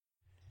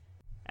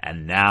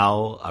And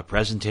now, a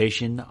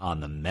presentation on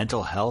the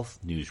Mental Health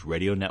News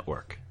Radio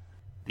Network.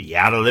 The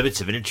Outer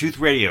Limits of Inner Truth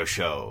Radio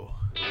Show.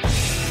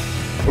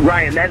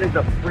 Ryan, that is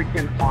a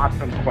freaking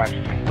awesome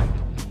question.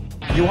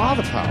 You are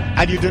the power,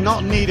 and you do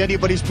not need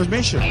anybody's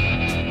permission.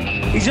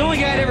 He's the only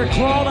guy that ever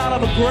crawled out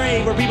of a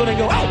grave where people didn't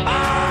go, oh,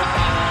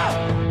 ah!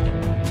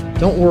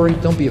 Don't worry,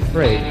 don't be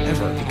afraid,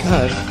 ever,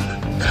 because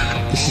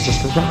this is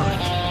just a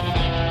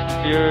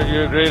ride.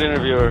 You're a great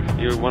interviewer.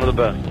 You're one of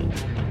the best.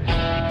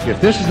 If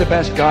this is the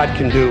best God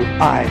can do,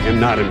 I am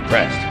not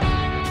impressed.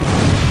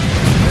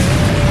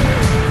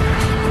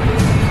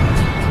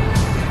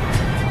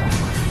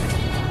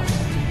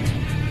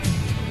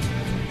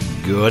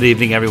 Good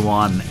evening,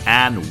 everyone,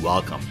 and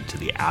welcome to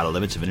the Outer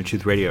Limits of Inner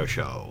Truth Radio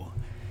Show.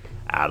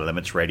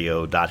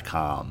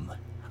 OuterLimitsRadio.com.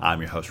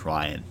 I'm your host,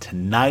 Ryan.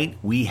 Tonight,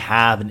 we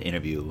have an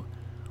interview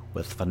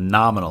with a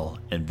phenomenal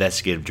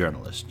investigative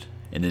journalist,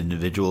 an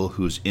individual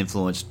who's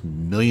influenced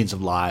millions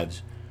of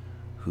lives,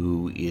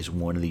 who is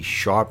one of the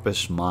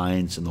sharpest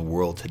minds in the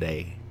world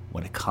today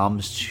when it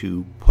comes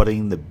to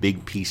putting the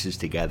big pieces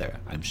together.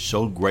 I'm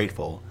so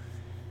grateful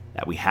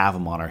that we have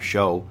him on our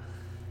show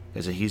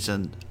because he's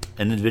an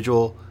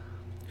individual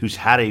who's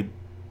had a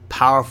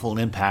powerful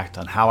impact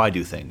on how I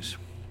do things.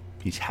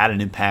 He's had an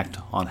impact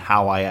on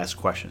how I ask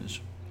questions.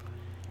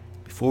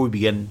 Before we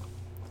begin,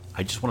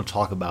 I just want to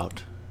talk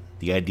about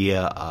the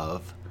idea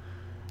of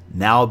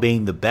now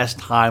being the best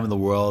time in the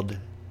world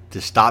to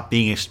stop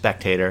being a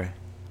spectator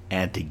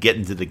and to get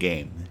into the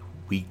game.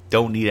 We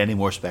don't need any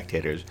more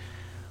spectators.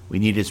 We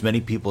need as many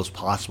people as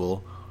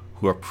possible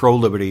who are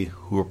pro-liberty,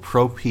 who are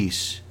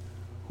pro-peace,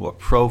 who are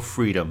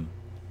pro-freedom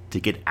to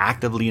get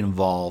actively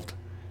involved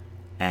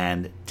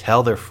and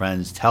tell their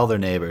friends, tell their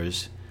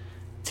neighbors,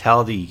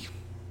 tell the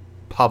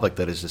public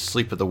that is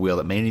asleep at the wheel,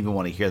 that may not even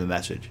want to hear the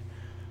message,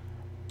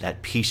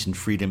 that peace and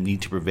freedom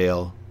need to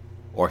prevail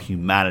or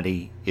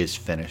humanity is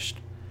finished.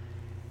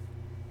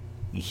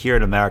 You hear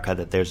in America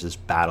that there's this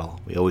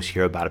battle. We always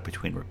hear about it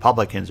between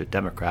Republicans or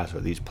Democrats or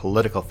these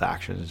political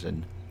factions,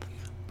 and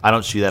I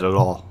don't see that at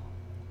all.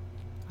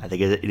 I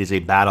think it is a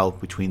battle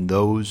between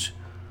those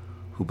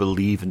who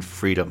believe in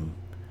freedom,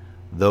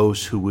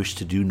 those who wish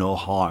to do no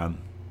harm,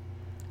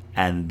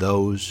 and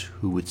those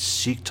who would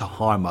seek to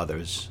harm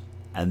others,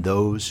 and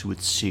those who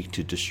would seek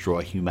to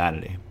destroy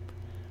humanity.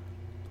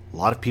 A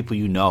lot of people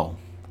you know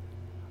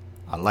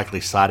are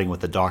likely siding with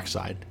the dark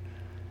side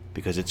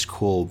because it's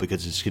cool,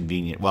 because it's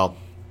convenient. Well,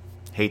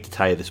 hate to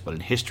tell you this, but in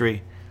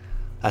history,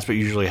 that's what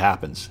usually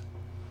happens.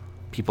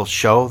 People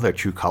show their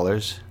true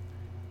colors,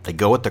 they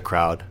go with the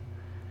crowd,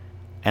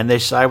 and they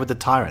side with the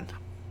tyrant.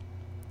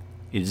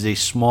 It is a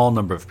small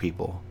number of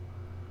people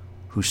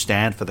who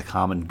stand for the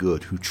common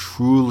good, who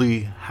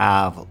truly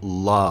have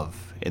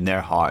love in their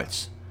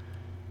hearts,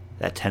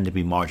 that tend to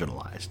be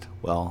marginalized.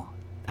 Well,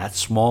 that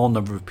small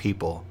number of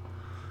people,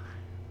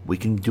 we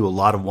can do a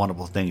lot of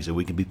wonderful things and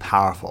we can be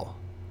powerful.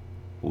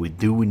 We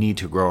need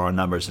to grow our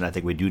numbers, and I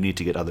think we do need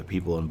to get other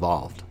people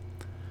involved.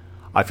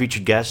 Our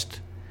featured guest,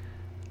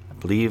 I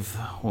believe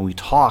when we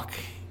talk,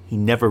 he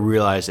never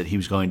realized that he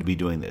was going to be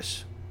doing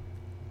this,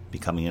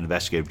 becoming an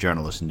investigative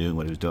journalist and doing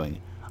what he was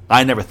doing.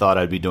 I never thought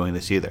I'd be doing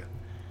this either.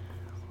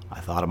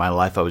 I thought in my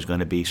life I was going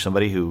to be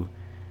somebody who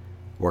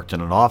worked in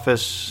an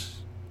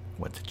office,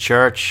 went to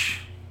church,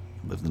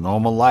 lived a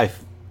normal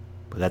life,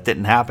 but that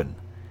didn't happen.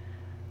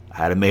 I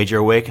had a major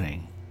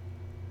awakening.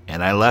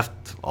 And I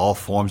left all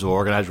forms of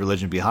organized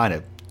religion behind.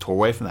 I tore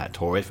away from that,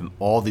 tore away from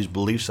all these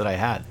beliefs that I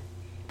had.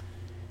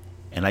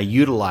 And I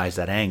utilized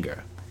that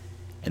anger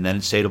and that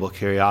insatiable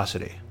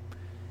curiosity.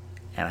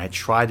 And I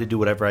tried to do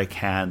whatever I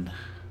can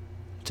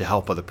to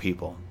help other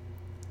people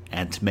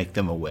and to make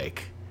them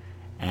awake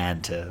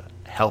and to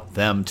help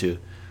them to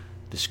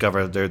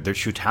discover their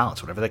true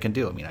talents, whatever they can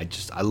do. I mean,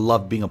 I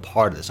love being a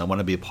part of this. I want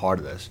to be a part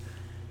of this.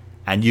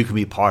 And you can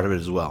be part of it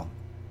as well.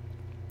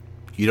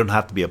 You don't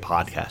have to be a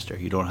podcaster.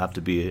 You don't have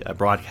to be a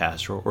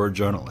broadcaster or a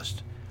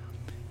journalist.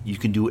 You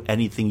can do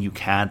anything you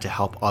can to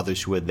help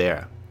others who are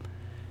there.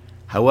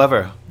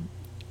 However,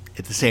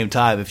 at the same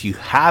time, if you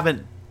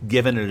haven't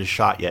given it a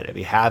shot yet, if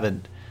you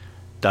haven't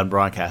done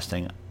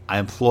broadcasting, I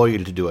implore you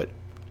to do it.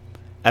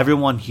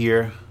 Everyone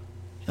here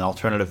in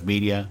alternative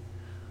media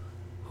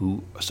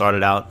who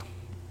started out,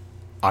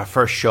 our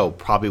first show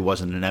probably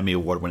wasn't an Emmy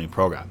Award-winning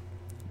program.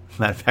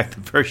 Matter of fact,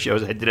 the first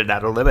shows I did at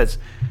Outer Limits,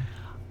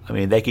 I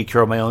mean, they could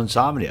cure my own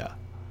insomnia.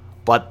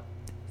 But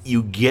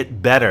you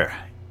get better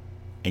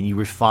and you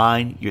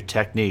refine your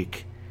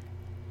technique.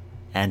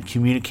 And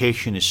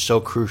communication is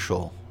so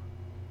crucial.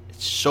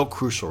 It's so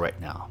crucial right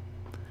now.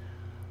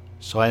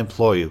 So I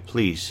implore you,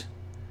 please,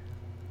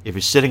 if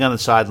you're sitting on the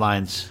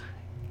sidelines,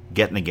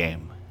 get in the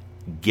game.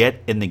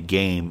 Get in the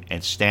game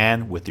and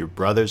stand with your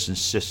brothers and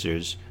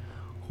sisters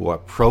who are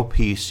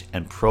pro-peace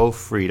and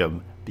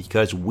pro-freedom,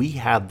 because we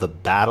have the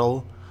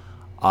battle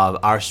of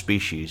our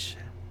species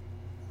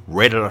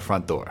right at our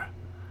front door.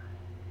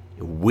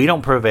 If we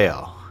don't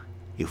prevail,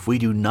 if we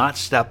do not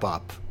step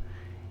up,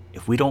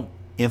 if we don't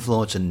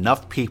influence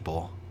enough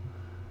people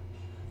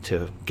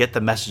to get the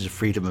message of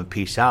freedom and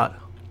peace out,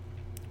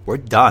 we're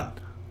done.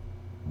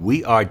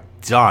 We are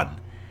done.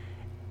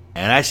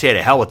 And I say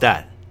to hell with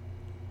that.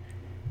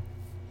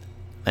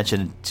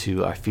 Mentioned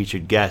to our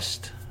featured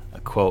guest a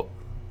quote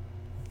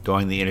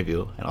during the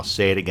interview, and I'll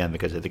say it again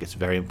because I think it's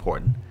very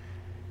important.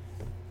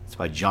 It's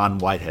by John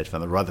Whitehead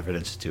from the Rutherford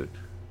Institute.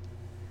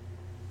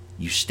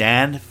 You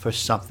stand for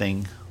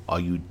something or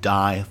you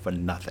die for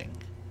nothing.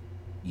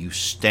 You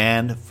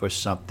stand for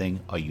something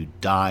or you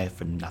die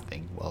for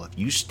nothing. Well, if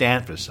you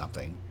stand for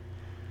something,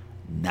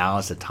 now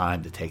is the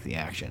time to take the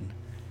action.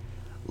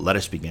 Let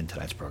us begin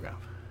tonight's program.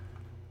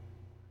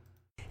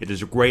 It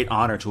is a great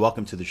honor to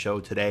welcome to the show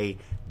today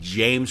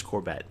James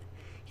Corbett.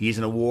 He's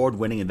an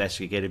award-winning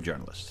investigative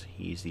journalist.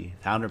 He's the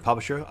founder and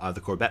publisher of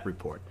the Corbett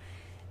Report.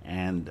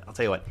 And I'll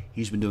tell you what,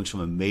 he's been doing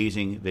some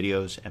amazing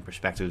videos and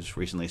perspectives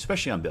recently,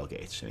 especially on Bill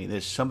Gates. I mean,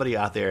 there's somebody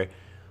out there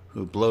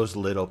who blows the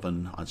lid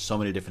open on so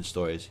many different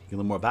stories. You can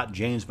learn more about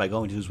James by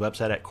going to his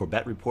website at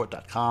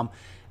CorbettReport.com,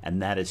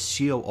 and that is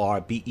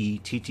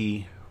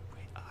CORBETT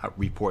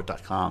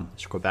report.com.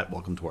 Mr. Corbett,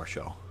 welcome to our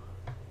show.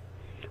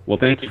 Well,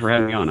 thank you for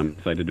having me on. I'm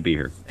excited to be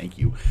here. Thank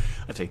you.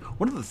 I'd say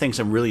one of the things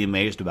I'm really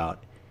amazed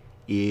about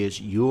is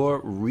your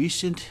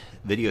recent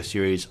video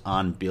series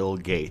on Bill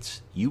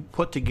Gates. You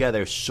put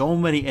together so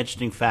many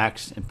interesting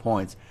facts and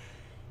points,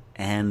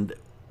 and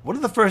one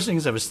of the first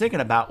things I was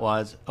thinking about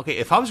was, okay,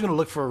 if I was going to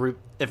look for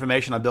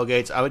information on Bill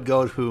Gates, I would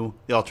go to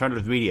the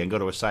alternative media and go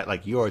to a site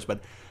like yours,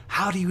 but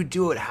how do you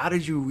do it? How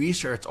did you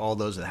research all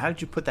those, and how did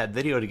you put that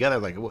video together?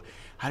 Like,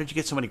 how did you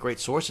get so many great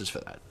sources for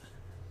that?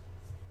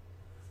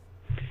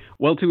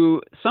 Well,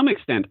 to some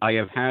extent, I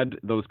have had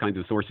those kinds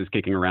of sources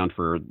kicking around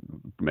for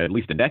at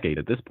least a decade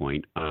at this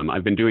point.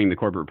 I've been doing the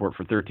Corbett Report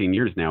for 13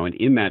 years now, and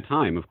in that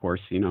time, of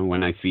course, you know,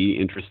 when I see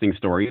interesting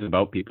stories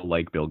about people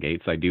like Bill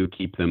Gates, I do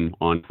keep them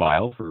on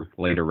file for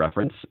later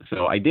reference.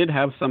 So I did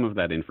have some of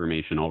that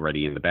information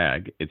already in the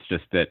bag. It's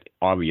just that,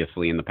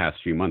 obviously, in the past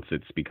few months,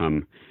 it's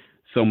become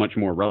so much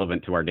more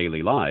relevant to our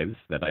daily lives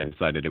that I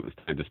decided it was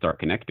time to start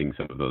connecting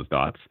some of those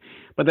dots.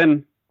 But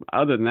then,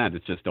 other than that,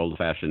 it's just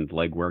old-fashioned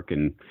legwork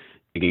and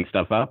digging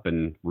stuff up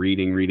and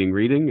reading,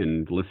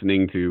 and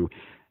listening to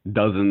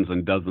dozens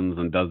and dozens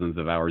and dozens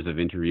of hours of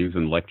interviews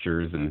and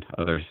lectures and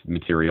other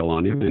material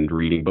on him, and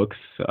reading books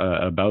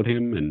about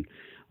him and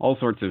all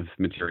sorts of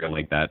material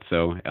like that.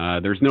 So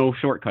there's no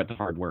shortcut to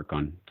hard work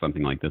on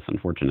something like this,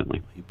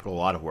 unfortunately. You put a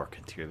lot of work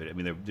into your video. I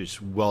mean, they're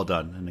just well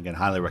done, and again,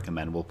 highly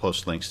recommend. We'll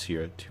post links to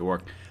your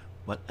work.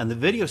 But and the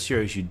video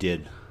series you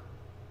did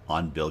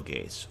on Bill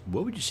Gates,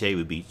 what would you say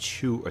would be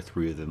 2 or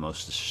 3 of the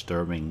most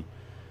disturbing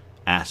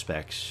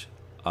aspects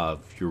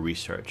of your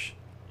research?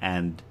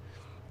 And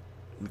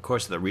in the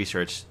course of the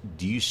research,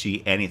 do you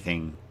see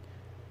anything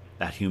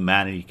that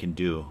humanity can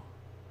do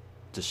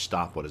to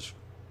stop what is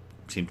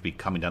seems to be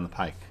coming down the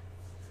pike?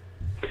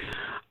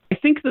 I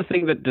think the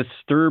thing that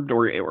disturbed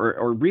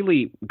or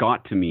really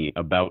got to me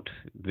about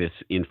this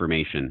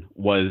information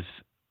was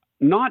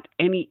not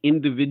any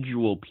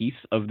individual piece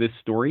of this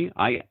story.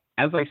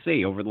 As I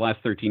say, over the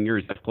last 13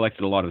 years, I've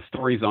collected a lot of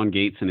stories on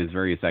Gates and his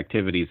various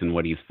activities and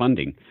what he's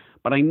funding,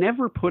 but I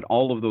never put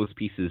all of those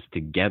pieces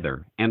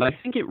together. And I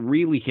think it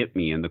really hit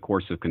me in the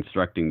course of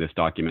constructing this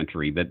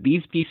documentary that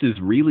these pieces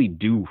really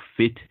do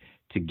fit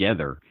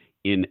together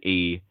in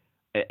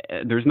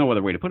there's no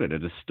other way to put it, a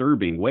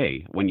disturbing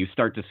way when you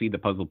start to see the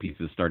puzzle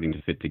pieces starting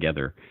to fit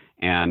together.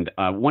 And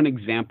one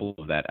example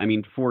of that, I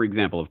mean, for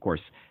example, of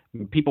course,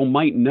 people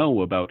might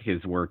know about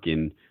his work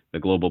in the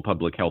global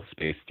public health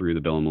space through the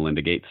Bill and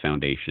Melinda Gates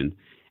Foundation.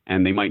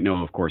 And they might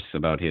know, of course,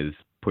 about his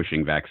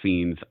pushing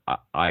vaccines.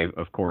 I,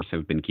 of course,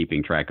 have been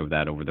keeping track of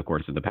that over the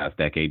course of the past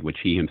decade, which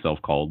he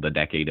himself called the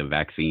decade of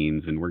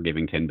vaccines. And we're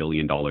giving $10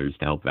 billion to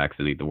help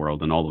vaccinate the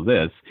world and all of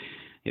this.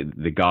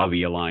 The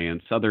Gavi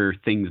Alliance, other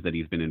things that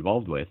he's been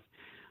involved with.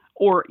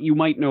 Or you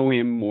might know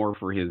him more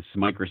for his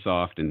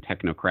Microsoft and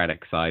technocratic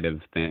side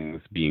of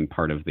things, being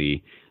part of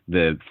the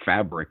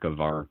fabric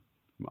of our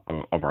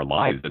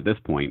lives at this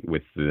point,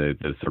 with the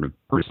sort of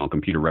personal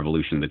computer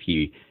revolution that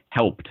he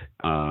helped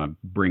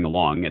bring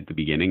along at the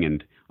beginning,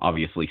 and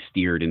obviously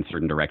steered in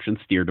certain directions,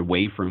 steered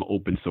away from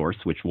open source,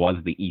 which was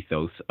the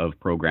ethos of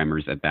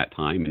programmers at that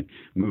time, and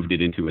moved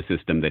it into a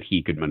system that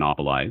he could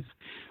monopolize.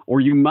 Or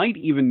you might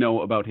even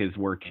know about his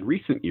work in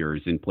recent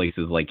years in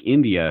places like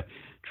India,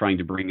 trying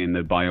to bring in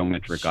the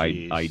biometric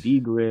ID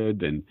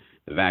grid and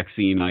the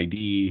vaccine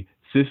ID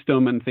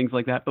system and things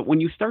like that. But when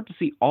you start to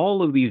see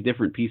all of these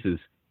different pieces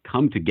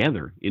come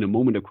together in a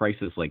moment of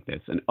crisis like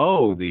this, and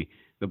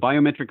the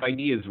biometric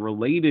ID is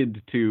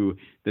related to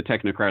the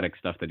technocratic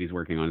stuff that he's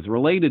working on, is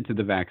related to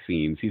the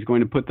vaccines. He's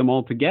going to put them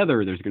all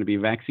together. There's going to be a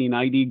vaccine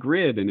ID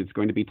grid, and it's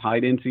going to be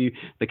tied into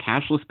the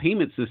cashless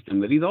payment system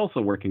that he's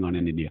also working on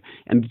in India.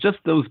 And just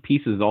those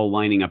pieces all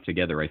lining up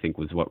together, I think,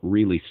 was what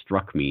really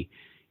struck me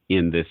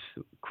in this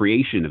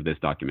creation of this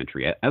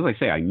documentary. As I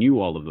say, I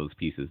knew all of those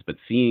pieces, but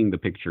seeing the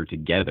picture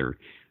together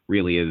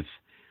really is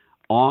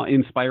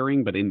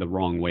awe-inspiring, but in the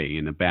wrong way,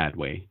 in a bad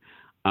way.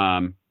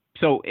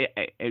 So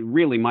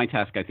really, my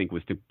task, I think,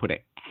 was to put a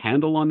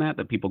handle on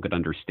that people could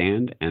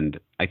understand. And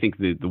I think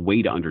the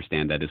way to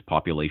understand that is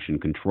population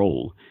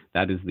control.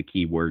 That is the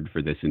key word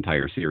for this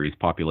entire series,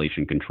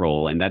 population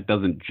control. And that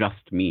doesn't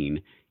just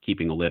mean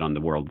keeping a lid on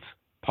the world's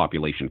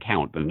population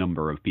count, the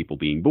number of people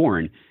being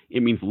born.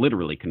 It means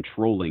literally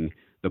controlling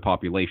the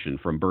population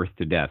from birth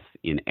to death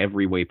in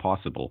every way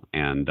possible.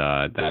 And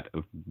that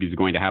is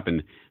going to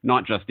happen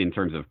not just in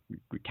terms of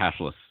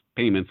cashless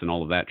payments and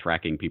all of that,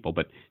 tracking people,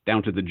 but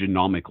down to the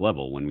genomic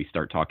level when we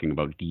start talking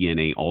about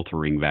DNA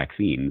altering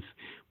vaccines,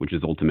 which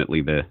is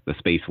ultimately the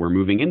space we're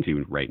moving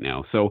into right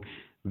now. So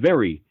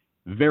very,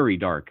 very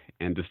dark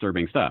and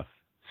disturbing stuff.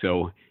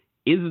 So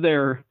is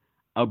there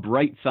a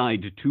bright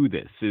side to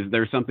this? Is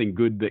there something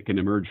good that can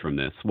emerge from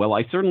this? Well,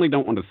 I certainly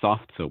don't want to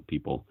soft soap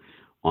people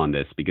on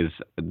this, because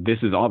this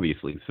is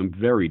obviously some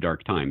very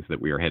dark times that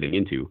we are heading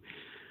into.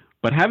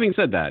 But having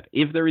said that,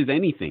 if there is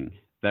anything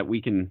that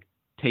we can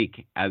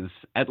take as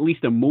at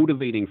least a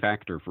motivating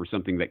factor for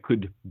something that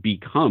could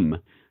become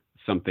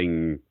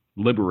something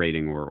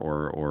liberating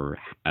or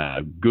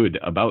good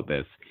about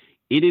this,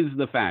 it is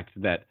the fact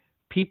that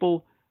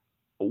people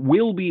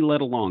will be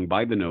led along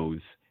by the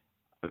nose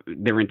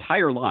their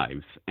entire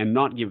lives and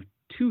not give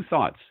two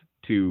thoughts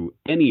to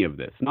any of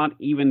this, not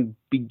even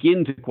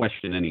begin to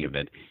question any of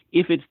it,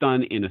 if it's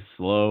done in a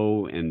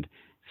slow and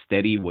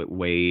steady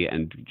way,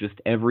 and just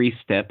every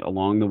step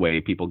along the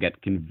way, people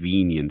get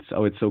convenience.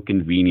 Oh, it's so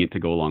convenient to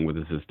go along with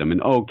the system. And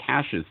oh,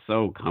 cash is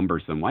so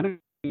cumbersome. Why don't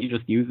you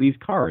just use these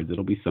cards?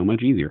 It'll be so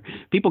much easier.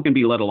 People can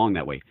be led along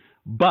that way.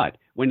 But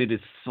when it is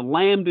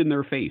slammed in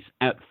their face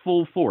at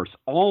full force,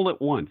 all at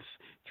once,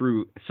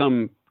 through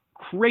some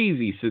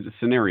crazy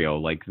scenario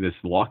like this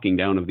locking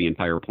down of the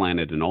entire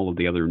planet and all of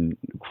the other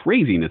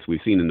craziness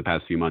we've seen in the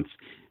past few months,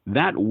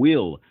 that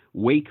will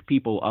wake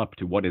people up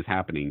to what is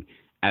happening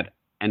at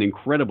an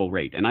incredible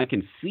rate. And I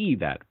can see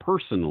that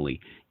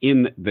personally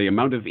in the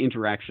amount of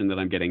interaction that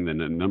I'm getting, the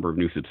number of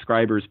new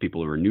subscribers,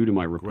 people who are new to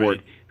my report,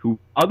 who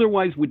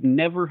otherwise would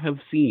never have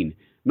seen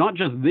not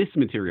just this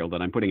material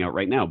that I'm putting out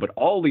right now, but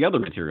all the other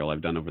material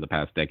I've done over the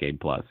past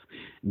decade plus.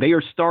 They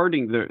are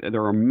starting,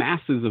 there are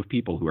masses of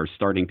people who are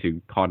starting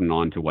to cotton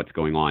on to what's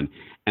going on.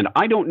 And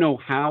I don't know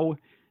how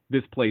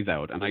this plays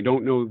out. And I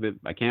don't know that,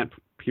 I can't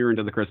peer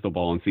into the crystal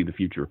ball and see the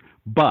future.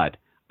 But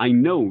I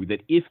know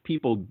that if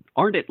people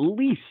aren't at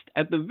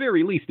the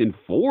very least,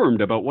 informed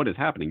about what is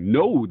happening,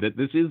 know that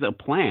this is a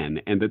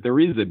plan and that there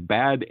is a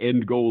bad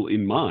end goal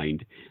in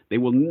mind, they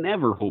will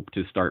never hope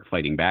to start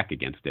fighting back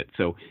against it.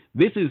 So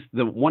this is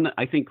the one,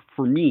 I think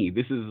for me,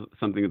 this is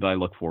something that I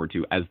look forward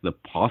to as the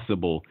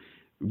possible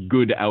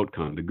good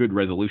outcome, the good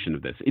resolution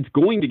of this. It's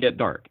going to get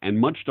dark, and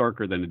much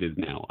darker than it is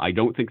now. I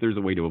don't think there's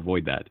a way to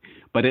avoid that.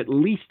 But at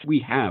least we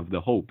have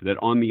the hope that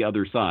on the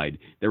other side,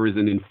 there is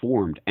an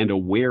informed and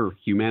aware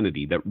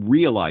humanity that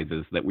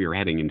realizes that we are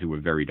heading into a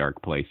very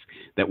dark place,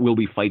 that will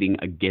be fighting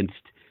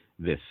against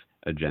this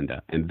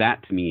agenda. And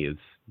that, to me, is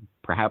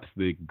perhaps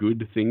the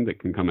good thing that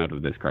can come out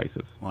of this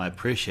crisis. Well, I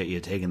appreciate you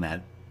doing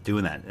that.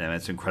 And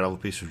it's an incredible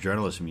piece of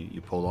journalism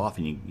you pulled off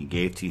and you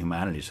gave to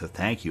humanity, so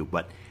thank you.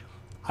 But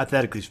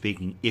hypothetically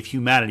speaking, if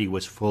humanity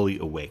was fully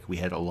awake, we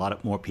had a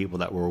lot more people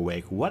that were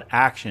awake, what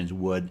actions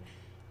would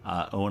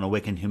an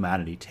awakened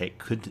humanity take?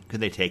 Could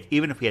they take,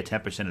 even if we had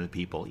 10% of the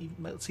people,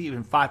 let's see,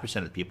 even 5%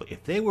 of the people,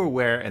 if they were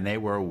aware and they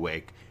were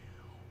awake,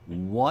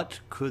 what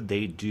could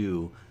they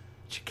do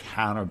to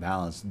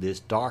counterbalance this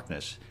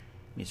darkness?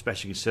 I mean,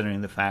 especially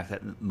considering the fact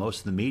that most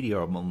of the media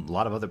or a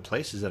lot of other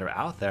places that are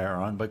out there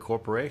are owned by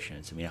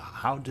corporations. I mean,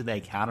 how do they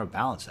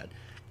counterbalance that?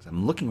 Because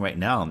I'm looking right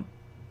now,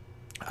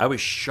 I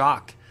was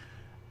shocked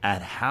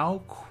at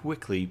how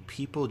quickly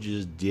people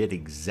just did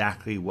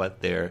exactly what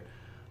their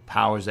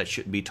powers that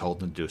shouldn't be told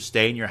them to do.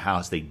 Stay in your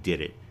house, they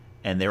did it.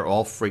 And they're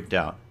all freaked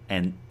out.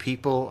 And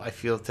people, I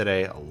feel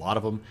today, a lot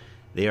of them,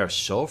 they are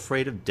so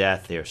afraid of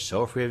death, they are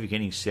so afraid of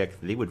getting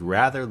sick, they would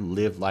rather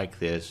live like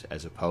this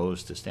as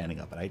opposed to standing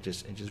up. And it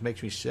just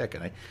makes me sick.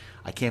 And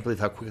I can't believe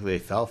how quickly they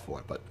fell for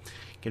it. But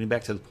getting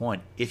back to the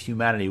point, if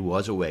humanity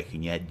was awake,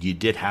 and yet you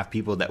did have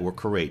people that were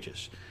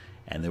courageous,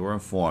 and they were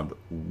informed,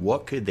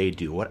 what could they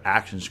do? What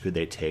actions could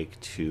they take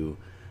to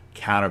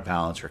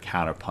counterbalance or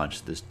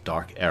counterpunch this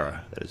dark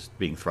era that is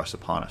being thrust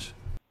upon us?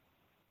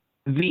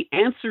 The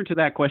answer to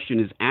that question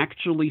is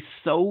actually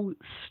so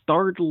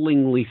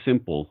startlingly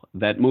simple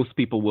that most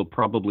people will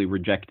probably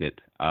reject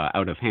it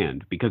out of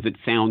hand because it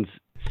sounds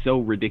so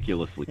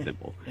ridiculously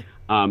simple.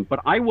 But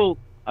I will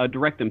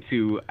direct them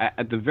to,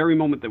 at the very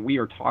moment that we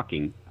are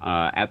talking,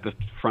 at the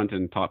front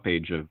and top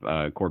page of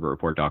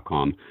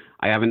CorbettReport.com,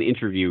 I have an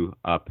interview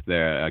up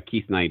there.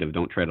 Keith Knight of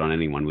Don't Tread on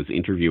Anyone was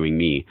interviewing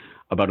me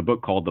about a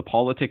book called The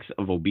Politics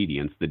of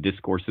Obedience, The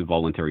Discourse of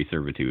Voluntary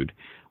Servitude,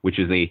 which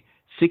is a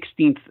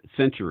 16th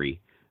century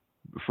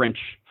French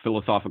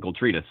philosophical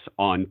treatise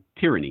on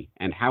tyranny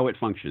and how it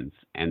functions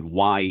and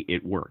why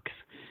it works.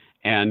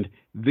 And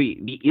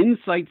the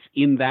insights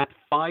in that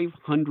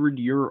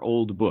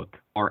 500-year-old book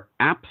are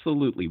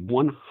absolutely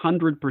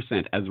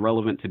 100% as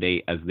relevant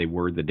today as they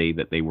were the day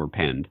that they were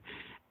penned.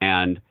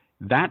 And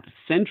that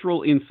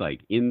central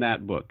insight in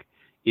that book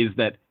is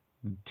that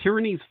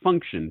tyrannies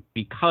function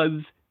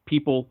because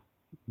people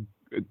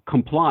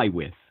comply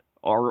with,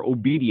 are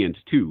obedient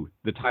to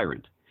the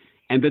tyrant.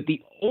 And that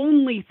the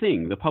only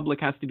thing the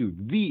public has to do,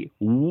 the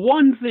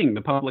one thing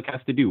the public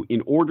has to do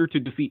in order to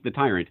defeat the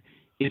tyrant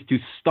is to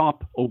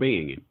stop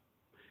obeying him.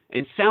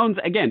 It sounds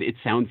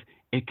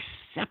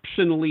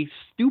exceptionally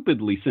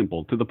stupidly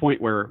simple, to the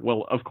point where,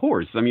 well, of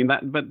course, I mean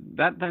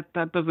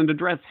that doesn't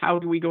address how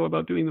do we go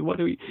about doing the, what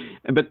do we,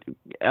 but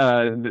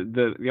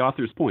the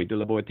author's point, de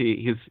la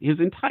Boétie, his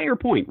entire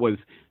point was,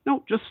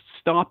 no, just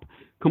stop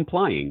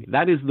complying.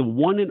 That is the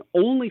one and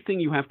only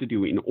thing you have to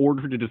do in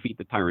order to defeat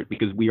the tyrant,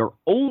 because we are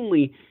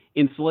only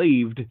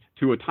enslaved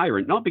to a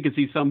tyrant, not because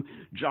he's some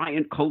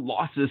giant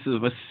colossus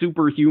of a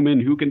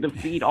superhuman who can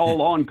defeat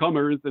all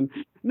oncomers. And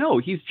no,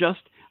 he's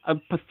just a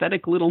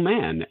pathetic little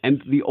man.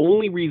 And the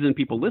only reason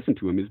people listen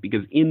to him is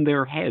because in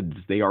their heads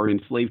they are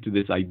enslaved to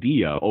this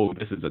idea, oh,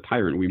 this is a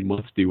tyrant, we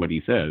must do what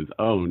he says.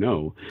 Oh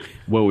no,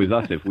 woe is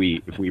us if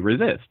we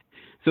resist.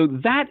 So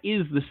that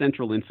is the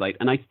central insight,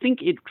 and I think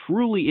it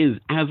truly is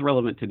as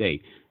relevant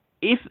today.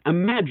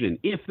 Imagine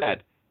if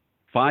that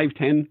 5,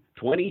 10,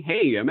 20,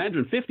 hey,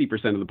 imagine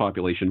 50% of the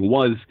population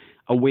was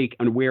awake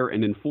and aware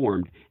and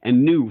informed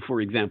and knew, for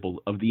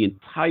example, of the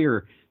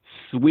entire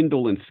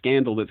swindle and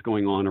scandal that's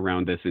going on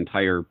around this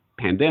entire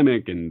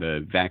pandemic and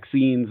the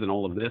vaccines and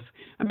all of this.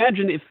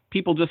 Imagine if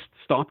people just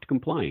stopped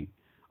complying.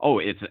 Oh,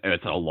 it's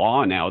a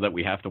law now that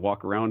we have to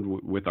walk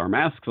around with our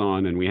masks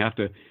on, and we have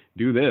to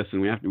do this,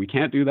 and we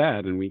can't do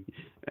that, and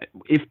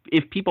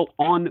if people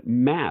en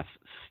masse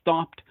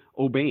stopped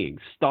obeying,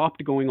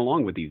 stopped going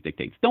along with these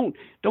dictates, don't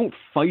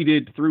fight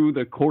it through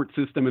the court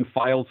system and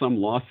file some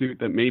lawsuit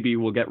that maybe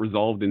will get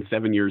resolved in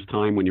 7 years'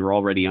 time when you're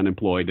already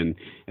unemployed and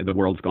the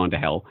world's gone to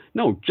hell.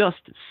 No,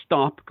 just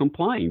stop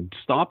complying,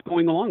 stop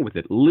going along with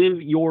it,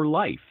 live your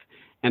life.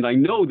 And I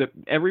know that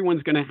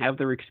everyone's going to have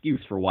their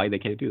excuse for why they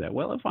can't do that.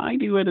 Well, if I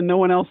do it and no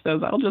one else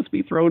does, I'll just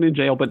be thrown in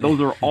jail. But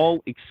those are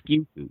all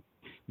excuses.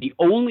 The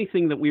only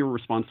thing that we are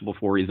responsible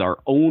for is our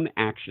own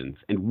actions,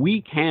 and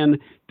we can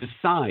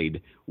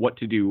decide what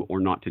to do or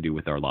not to do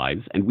with our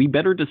lives, and we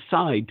better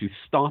decide to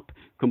stop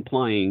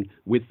complying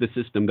with the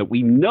system that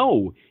we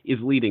know is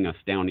leading us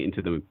down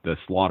into the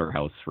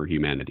slaughterhouse for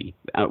humanity.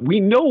 We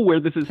know where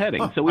this is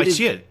heading, so it is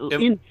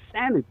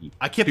insanity.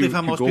 I can't believe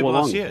how most people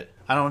don't see it.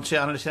 I don't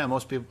understand.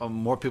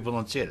 More people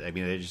don't see it. I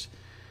mean,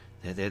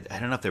 I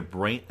don't know if they're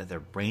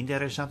brain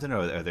dead or something,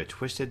 or they're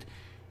twisted.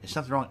 There's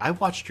something wrong. I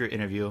watched your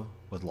interview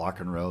with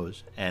Larkin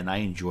Rose, and I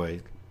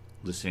enjoyed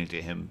listening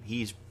to him.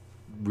 He's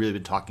really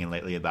been talking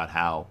lately about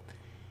how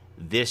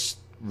this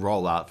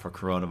rollout for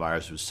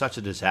coronavirus was such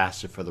a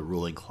disaster for the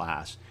ruling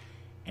class.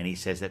 And he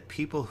says that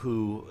people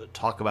who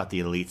talk about the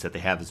elites, that they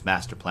have this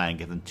master plan,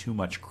 give them too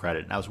much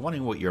credit. And I was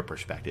wondering what your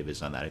perspective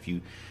is on that. If you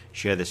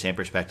share the same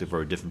perspective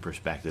or a different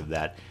perspective,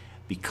 that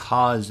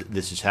because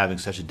this is having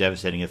such a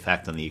devastating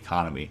effect on the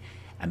economy,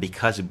 and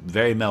because it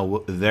very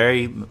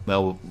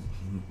well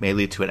may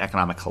lead to an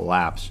economic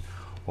collapse,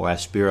 or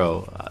as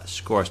Spiro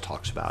Skouras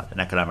talks about, an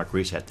economic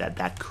reset,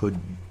 that could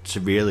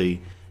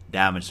severely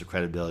damage the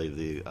credibility of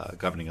the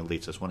governing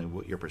elites. I was wondering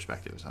what your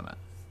perspective is on that.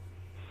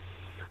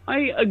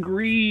 I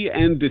agree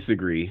and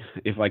disagree,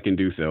 if I can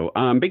do so,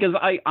 because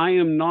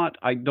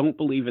I don't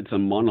believe it's a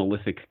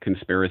monolithic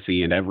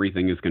conspiracy and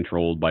everything is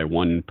controlled by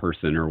one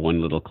person or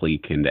one little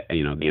clique, and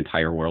the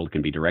entire world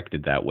can be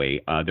directed that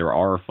way. There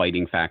are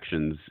fighting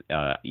factions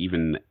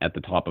even at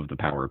the top of the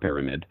power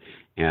pyramid,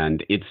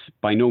 and it's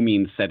by no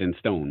means set in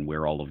stone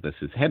where all of this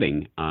is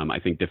heading. I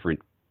think different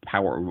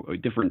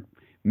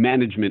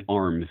management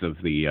arms of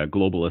the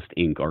globalist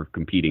Inc. are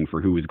competing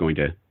for who is going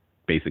to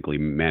basically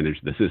manage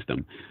the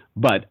system.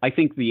 But I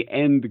think the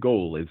end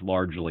goal is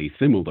largely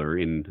similar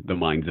in the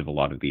minds of a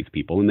lot of these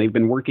people, and they've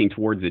been working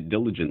towards it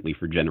diligently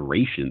for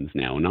generations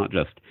now, not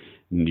just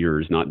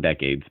years, not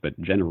decades, but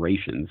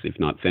generations, if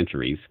not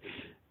centuries.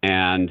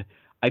 And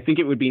I think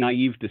it would be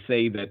naive to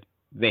say that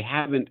they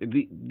haven't.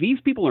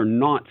 These people are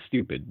not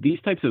stupid.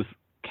 These types of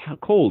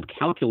cold,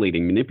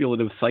 calculating,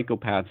 manipulative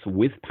psychopaths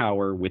with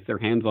power, with their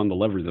hands on the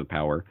levers of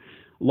power,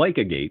 like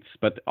a Gates,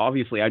 but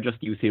obviously I just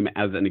use him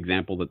as an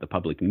example that the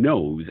public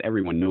knows.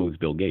 Everyone knows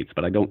Bill Gates,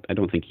 but I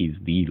don't think he's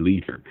the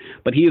leader.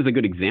 But he is a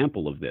good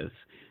example of this,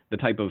 the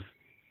type of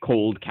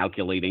cold,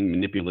 calculating,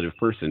 manipulative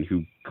person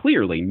who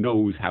clearly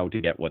knows how to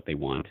get what they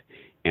want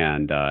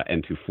and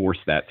to force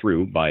that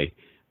through by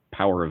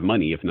power of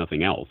money, if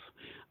nothing else.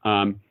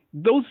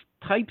 Those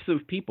types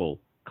of people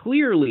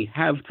clearly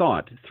have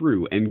thought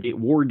through and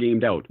war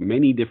gamed out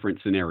many different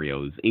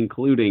scenarios,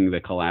 including the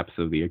collapse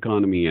of the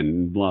economy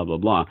and blah, blah,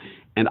 blah.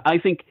 And I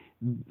think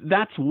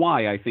that's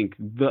why I think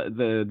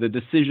the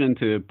decision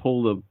to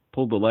pull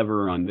the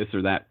lever on this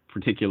or that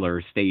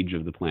particular stage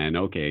of the plan,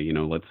 okay,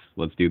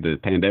 let's do the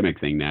pandemic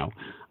thing now,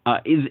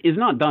 is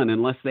not done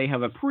unless they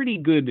have a pretty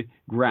good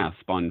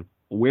grasp on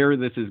where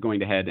this is going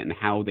to head and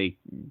how they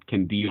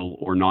can deal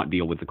or not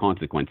deal with the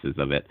consequences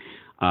of it.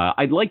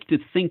 I'd like to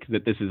think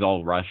that this is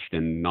all rushed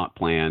and not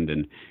planned,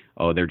 and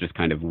they're just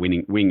kind of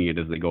winging it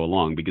as they go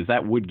along, because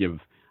that would give,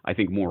 I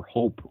think, more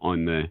hope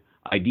on the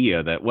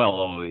idea that,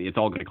 well, it's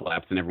all going to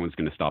collapse and everyone's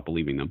going to stop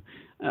believing them.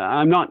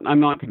 I'm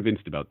not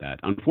convinced about that.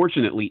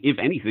 Unfortunately, if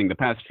anything, the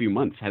past few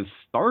months has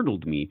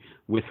startled me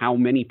with how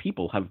many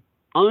people have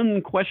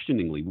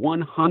unquestioningly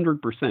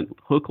 100%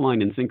 hook,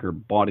 line, and sinker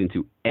bought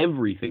into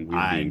everything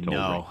we're being told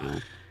right now.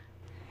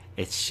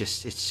 It's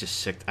just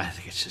sick. I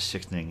think it's just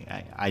sickening.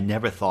 I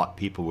never thought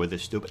people were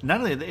this stupid.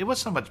 Not only it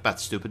wasn't so much about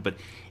stupid, but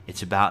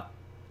it's about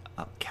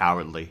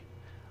cowardly.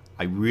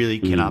 I really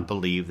cannot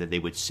believe that they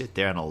would sit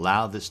there and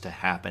allow this to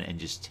happen and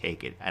just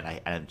take it. And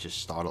I'm just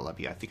startled up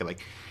here. I think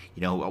like,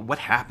 what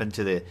happened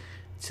to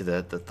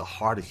the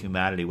heart of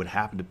humanity? What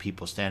happened to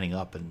people standing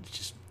up? And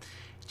it's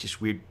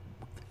just weird.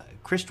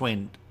 Chris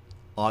Duane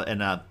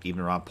and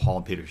even Ron Paul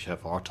and Peter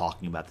Schiff are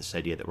talking about this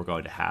idea that we're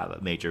going to have a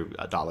major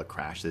dollar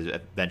crash.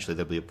 Eventually,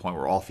 there'll be a point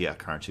where all fiat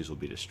currencies will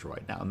be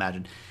destroyed. Now,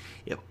 imagine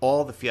if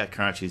all the fiat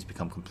currencies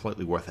become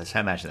completely worthless. I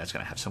imagine that's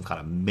going to have some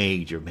kind of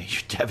major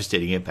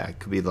devastating impact. It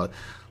could be the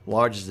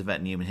largest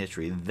event in human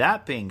history.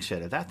 That being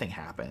said, if that thing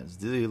happens,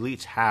 do the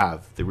elites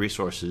have the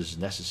resources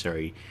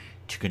necessary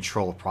to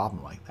control a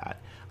problem like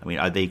that? I mean,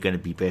 are they going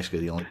to be basically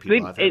the only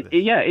people out there?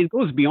 It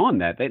goes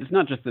beyond that. It's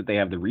not just that they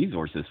have the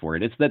resources for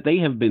it. It's that they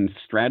have been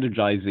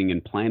strategizing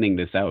and planning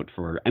this out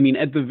for,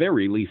 at the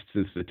very least,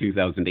 since the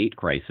 2008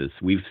 crisis,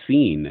 we've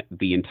seen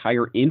the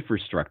entire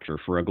infrastructure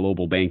for a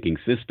global banking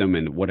system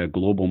and what a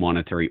global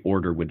monetary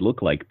order would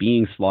look like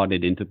being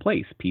slotted into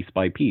place piece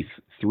by piece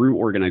through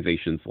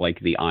organizations like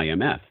the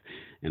IMF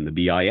and the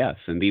BIS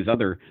and these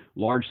other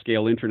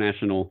large-scale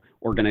international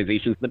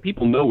organizations that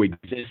people know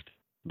exist,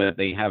 but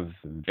they have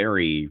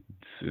very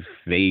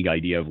vague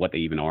idea of what they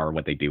even are,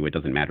 what they do. It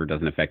doesn't matter. It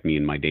doesn't affect me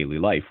in my daily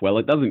life. Well,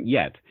 it doesn't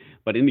yet.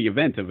 But in the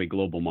event of a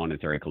global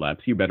monetary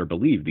collapse, you better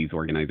believe these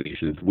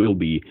organizations will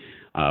be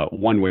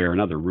one way or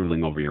another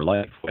ruling over your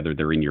life, whether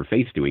they're in your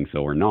face doing so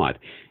or not.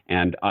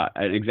 And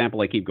an example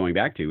I keep going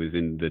back to is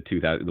in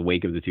the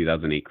wake of the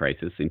 2008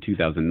 crisis. In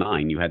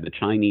 2009, you had the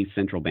Chinese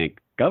central bank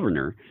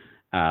governor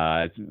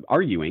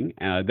arguing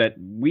that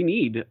we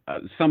need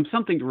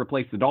something to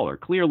replace the dollar.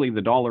 Clearly,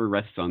 the dollar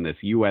rests on this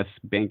U.S.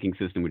 banking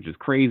system, which is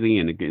crazy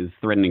and it is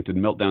threatening to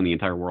melt down the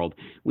entire world.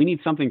 We need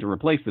something to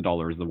replace the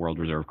dollar as the world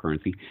reserve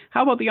currency.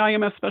 How about the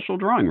IMF special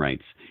drawing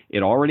rights?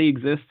 It already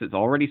exists. It's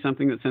already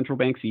something that central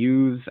banks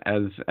use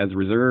as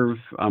reserve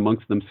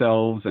amongst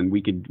themselves, and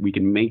we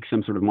can make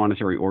some sort of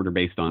monetary order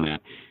based on that.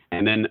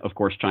 And then, of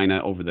course,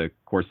 China, over the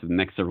course of the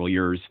next several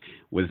years,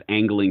 was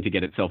angling to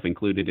get itself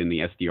included in the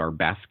SDR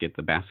basket,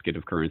 the basket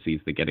of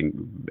currencies that get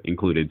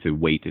included to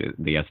weight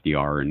the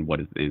SDR and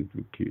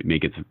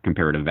make its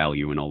comparative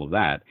value and all of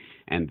that.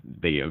 And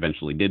they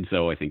eventually did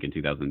so, I think, in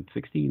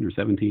 2016 or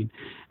 17.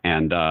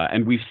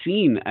 And we've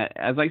seen,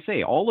 as I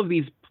say, all of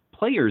these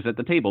players at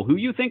the table who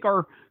you think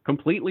are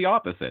completely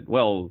opposite.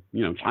 Well,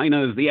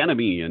 China is the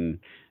enemy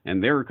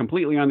and they're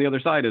completely on the other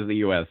side of the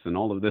U.S. and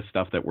all of this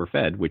stuff that we're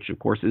fed, which of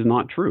course is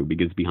not true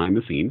because behind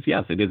the scenes,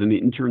 yes, it is an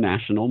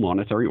international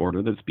monetary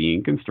order that's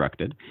being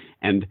constructed.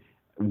 And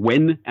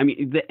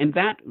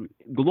that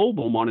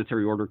global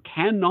monetary order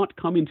cannot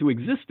come into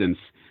existence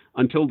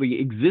until the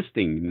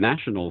existing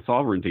national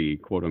sovereignty,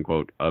 quote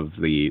unquote, of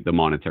the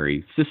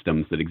monetary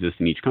systems that exist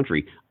in each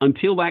country,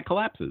 until that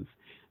collapses.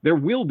 There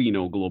will be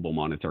no global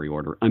monetary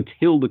order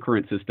until the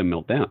current system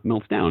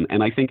melts down.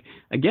 And I think,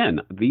 again,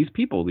 these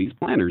people, these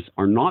planners,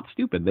 are not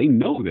stupid. They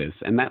know this,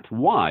 and that's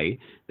why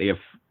they have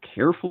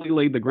carefully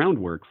laid the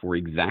groundwork for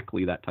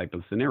exactly that type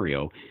of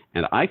scenario.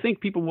 And I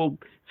think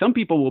some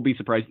people will be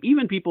surprised.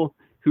 Even people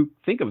who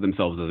think of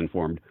themselves as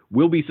informed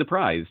will be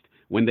surprised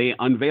when they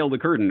unveil the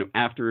curtain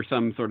after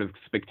some sort of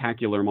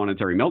spectacular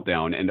monetary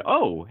meltdown and,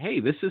 oh, hey,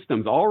 this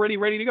system's already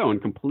ready to go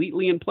and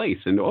completely in place.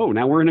 And, oh,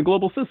 now we're in a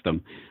global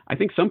system. I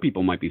think some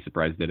people might be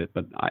surprised at it,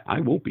 but I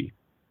won't be.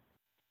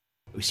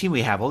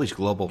 We have all these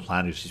global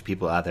planners, these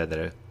people out there that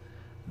are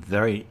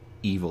very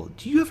evil.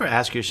 Do you ever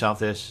ask yourself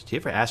this? Do you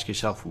ever ask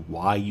yourself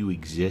why you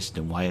exist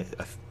and why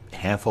a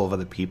handful of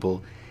other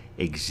people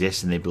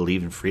exist and they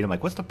believe in freedom?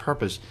 Like, what's the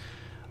purpose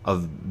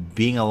of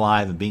being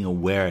alive and being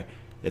aware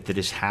that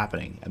is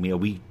happening? I mean,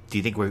 do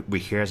you think we're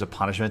here as a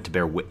punishment to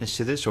bear witness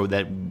to this, or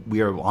that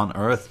we are on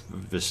Earth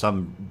for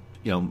some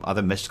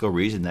other mystical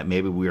reason, that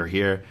maybe we are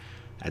here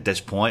at this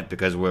point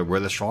because we're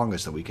the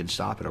strongest, that we can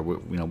stop it, or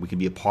we can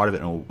be a part of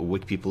it and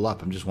wake people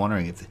up? I'm just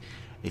wondering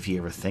if you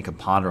ever think and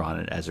ponder on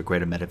it as a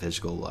greater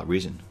metaphysical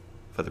reason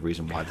for the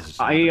reason why this is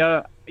happening.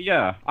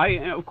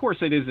 Of course,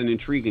 it is an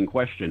intriguing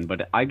question,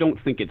 but I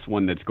don't think it's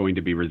one that's going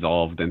to be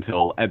resolved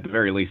until, at the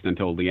very least,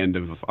 until the end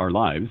of our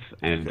lives,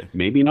 and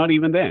maybe not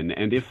even then.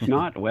 And if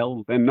not,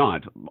 well, then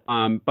not.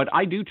 But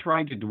I do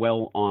try to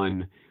dwell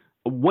on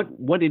what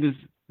it is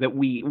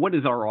what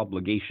is our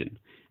obligation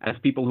as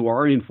people who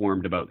are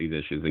informed about these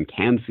issues and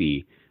can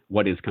see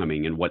what is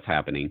coming and what's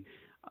happening.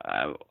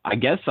 I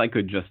guess I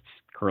could just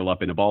curl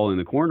up in a ball in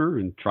the corner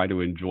and try to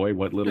enjoy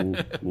what little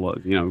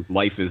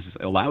life is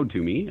allowed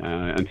to me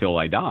until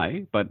I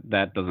die, but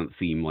that doesn't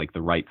seem like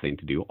the right thing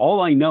to do.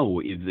 All I know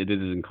is that it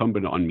is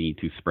incumbent on me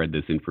to spread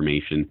this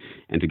information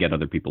and to get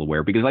other people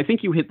aware, because I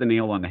think you hit the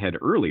nail on the head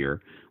earlier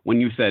when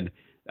you said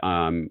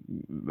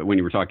when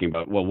you were talking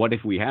about, well, what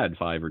if we had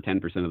 5 or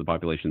 10% of the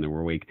population that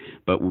were awake?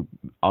 But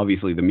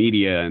obviously the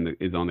media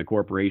is on the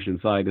corporation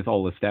side. It's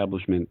all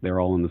establishment. They're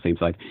all on the same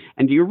side.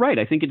 And you're right.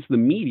 I think it's the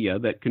media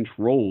that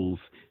controls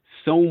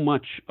so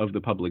much of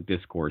the public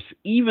discourse.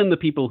 Even the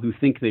people who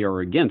think they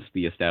are against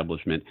the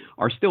establishment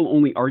are still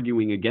only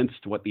arguing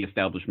against what the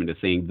establishment is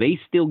saying. They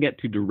still get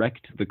to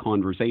direct the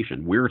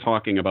conversation. We're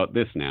talking about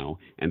this now,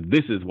 and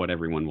this is what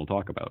everyone will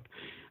talk about.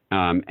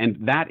 And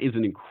that is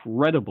an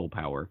incredible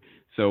power.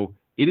 So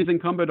it is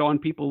incumbent on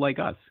people like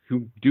us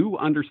who do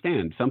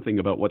understand something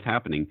about what's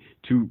happening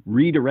to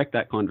redirect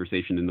that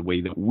conversation in the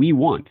way that we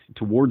want,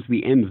 towards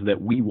the ends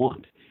that we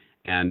want.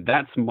 And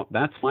that's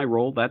my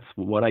role. That's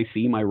what I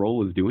see my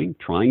role as doing,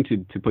 trying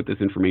to put this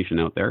information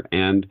out there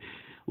and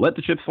let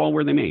the chips fall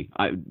where they may.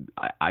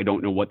 I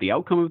don't know what the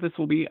outcome of this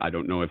will be. I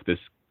don't know if this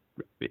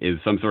is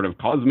some sort of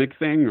cosmic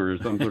thing or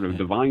some sort of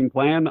divine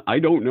plan. I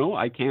don't know.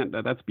 I can't.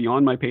 That's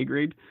beyond my pay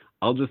grade.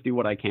 I'll just do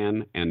what I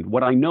can. And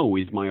what I know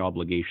is my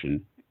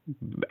obligation,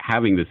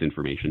 having this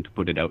information, to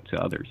put it out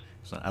to others.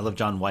 So I love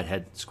John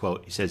Whitehead's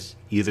quote. He says,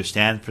 "You either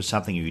stand for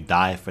something or you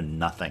die for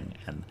nothing."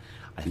 And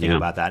I think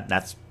about that. And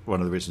that's one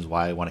of the reasons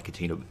why I want to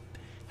continue to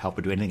help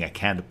or do anything I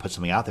can to put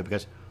something out there,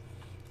 because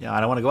I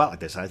don't want to go out like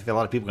this. I think a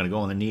lot of people are going to go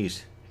on their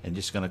knees and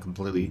just going to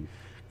completely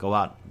go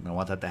out. And I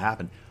want that to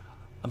happen.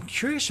 I'm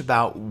curious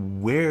about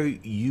where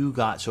you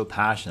got so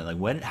passionate.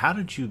 Like, how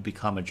did you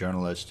become a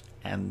journalist,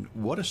 and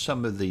what are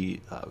some of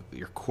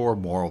your core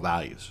moral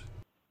values?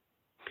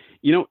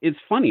 It's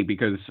funny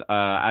because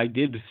I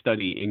did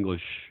study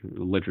English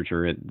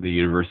literature at the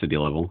university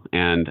level.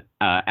 And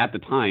at the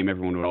time,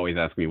 everyone would always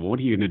ask me, well, what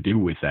are you going to do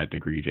with that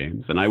degree,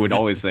 James? And I would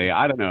always say,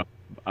 I don't know,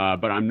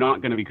 but I'm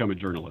not going to become a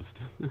journalist.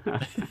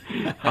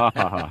 Ha,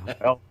 ha, ha.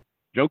 Well,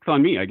 joke's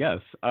on me, I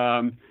guess.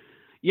 I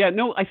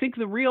think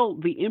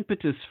the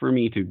impetus for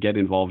me to get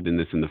involved in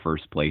this in the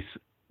first place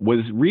was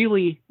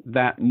really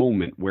that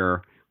moment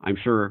where I'm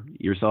sure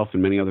yourself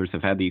and many others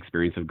have had the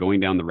experience of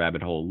going down the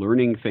rabbit hole,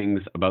 learning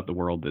things about the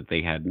world that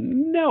they had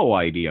no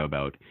idea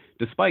about,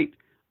 despite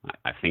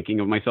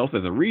thinking of myself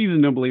as a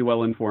reasonably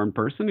well-informed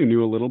person who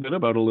knew a little bit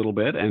about a little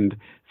bit, and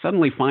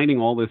suddenly finding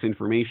all this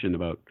information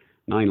about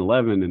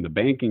 9/11 and the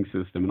banking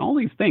system and all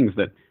these things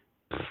that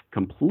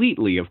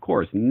completely, of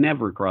course,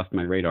 never crossed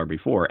my radar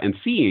before, and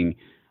seeing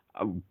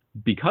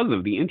because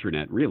of the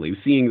internet, really,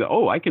 seeing that,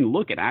 I can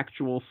look at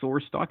actual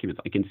source documents.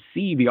 I can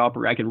see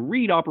I can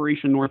read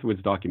Operation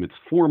Northwoods documents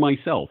for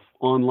myself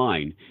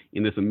online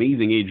in this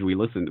amazing age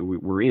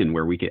we're in,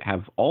 where we can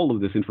have all of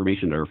this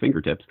information at our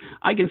fingertips.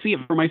 I can see it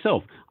for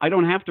myself. I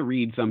don't have to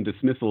read some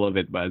dismissal of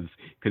it as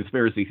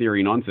conspiracy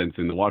theory nonsense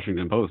in the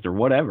Washington Post or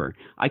whatever.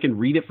 I can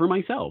read it for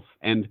myself.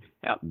 And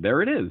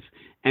there it is.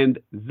 And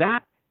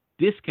that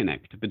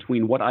disconnect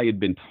between what I had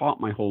been taught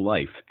my whole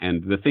life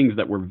and the things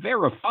that were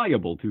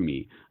verifiable to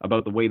me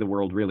about the way the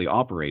world really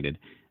operated,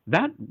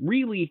 that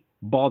really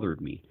bothered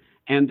me.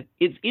 And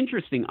it's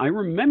interesting. I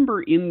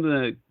remember in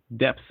the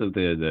depths of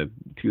the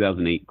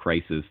 2008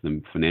 crisis,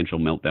 the financial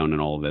meltdown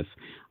and all of this,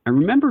 I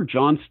remember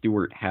Jon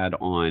Stewart had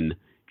on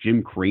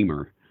Jim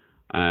Cramer,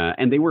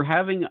 and they were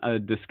having a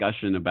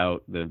discussion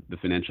about the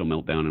financial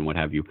meltdown and what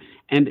have you.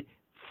 And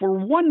for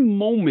one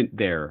moment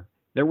there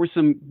was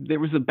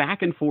a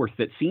back and forth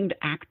that seemed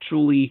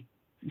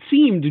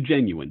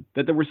genuine,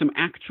 that there were some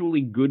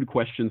actually good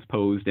questions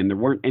posed, and there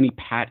weren't any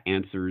pat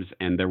answers,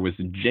 and there was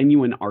a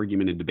genuine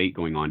argument and debate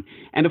going on.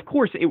 And of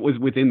course, it was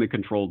within the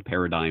controlled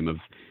paradigm of,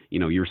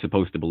 you're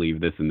supposed to believe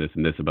this and this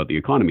and this about the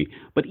economy.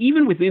 But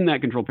even within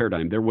that controlled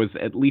paradigm, there was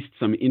at least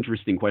some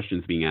interesting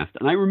questions being asked.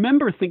 And I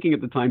remember thinking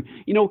at the time,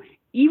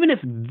 even if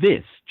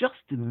just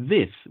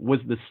this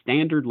was the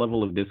standard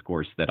level of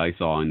discourse that I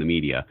saw in the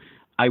media,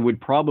 I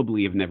would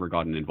probably have never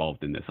gotten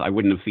involved in this. I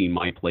wouldn't have seen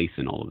my place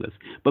in all of this.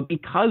 But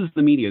because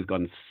the media has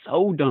gotten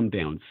so dumbed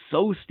down,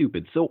 so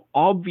stupid, so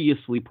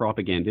obviously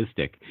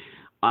propagandistic,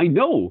 I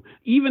know,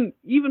 even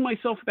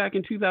myself back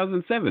in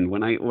 2007,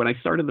 when I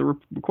started the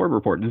Corbett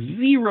Report,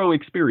 zero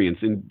experience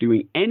in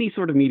doing any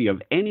sort of media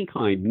of any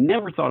kind,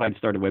 never thought I'd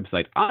start a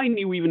website. I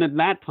knew even at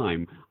that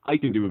time I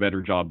could do a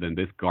better job than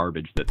this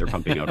garbage that they're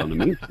pumping out on the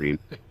mainstream.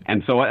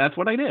 And so that's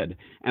what I did.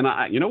 And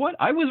you know what?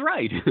 I was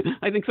right.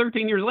 I think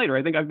 13 years later,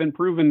 I think I've been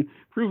proven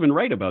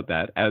right about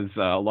that, as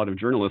a lot of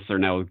journalists are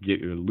now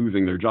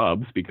losing their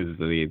jobs because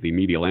the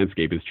media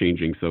landscape is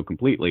changing so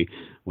completely.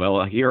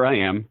 Well, here I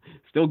am,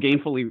 still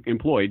gainfully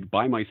employed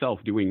by myself,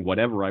 doing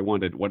whatever I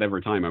want at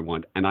whatever time I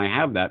want. And I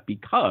have that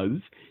because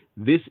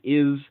this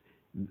is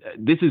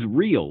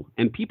real,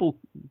 and people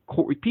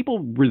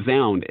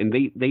resound, and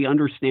they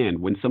understand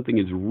when something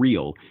is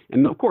real.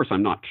 And of course,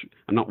 I'm not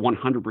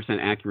 100%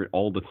 accurate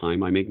all the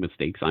time. I make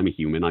mistakes. I'm a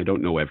human. I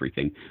don't know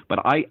everything, but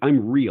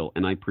I'm real,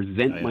 and I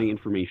present my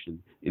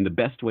information in the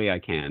best way I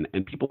can,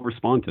 and people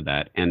respond to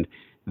that. And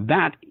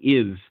that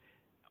is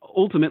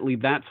ultimately,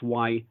 that's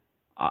why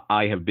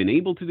I have been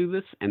able to do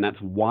this, and that's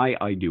why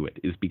I do it,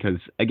 is because,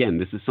 again,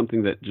 this is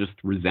something that just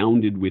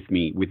resounded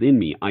within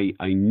me.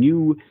 I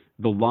knew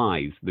the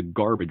lies, the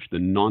garbage, the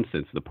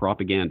nonsense, the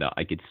propaganda.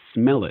 I could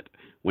smell it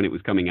when it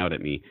was coming out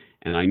at me,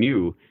 and I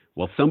knew,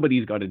 well,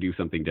 somebody's got to do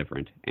something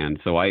different. And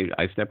so I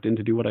stepped in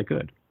to do what I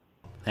could.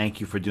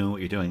 Thank you for doing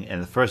what you're doing.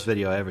 And the first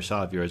video I ever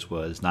saw of yours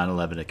was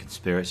 9/11: A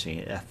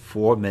Conspiracy. A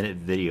 4-minute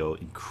video,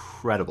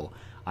 incredible.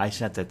 I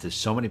sent that to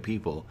so many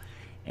people,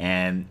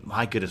 and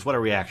my goodness, what a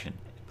reaction!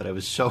 But it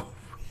was so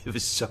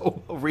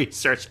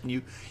researched, and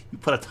you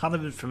put a ton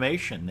of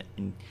information.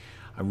 And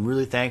I'm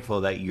really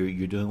thankful that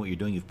you're doing what you're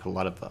doing. You've put a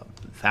lot of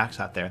facts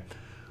out there.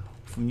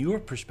 From your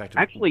perspective,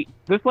 actually,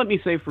 just let me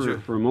say Sure.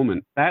 for a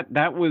moment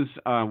that was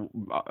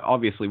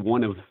obviously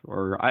one of,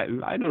 or I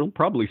don't know,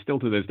 probably still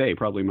to this day,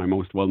 probably my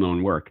most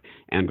well-known work,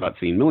 and got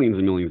seen millions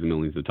and millions and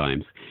millions of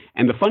times.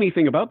 And the funny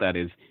thing about that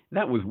is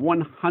that was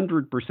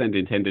 100%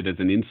 intended as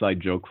an inside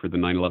joke for the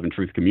 9/11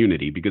 truth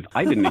community, because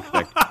I didn't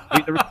expect.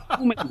 There were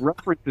so many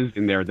references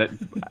in there that,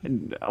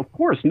 of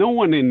course, no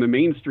one in the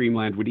mainstream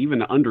land would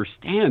even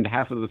understand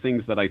half of the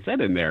things that I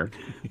said in there.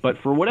 But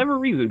for whatever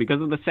reason, because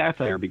of the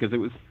satire, because it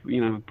was,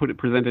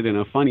 presented in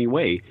a funny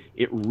way,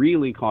 it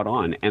really caught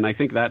on. And I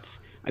think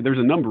there's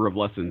a number of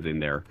lessons in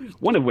there.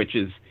 One of which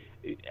is,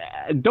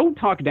 don't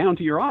talk down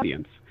to your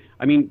audience.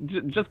 I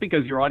mean, just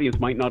because your audience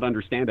might not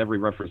understand every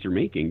reference you're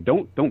making,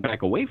 don't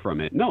back away from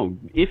it. No,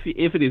 if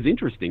it is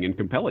interesting and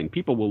compelling,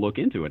 people will look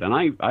into it. And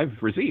I've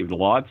received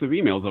lots of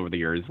emails over the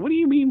years. What do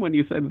you mean when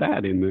you said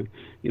that in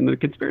the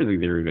conspiracy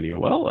theory video?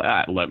 Well,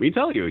 let me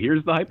tell you.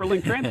 Here's the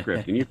hyperlink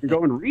transcript, and you can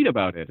go and read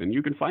about it, and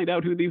you can find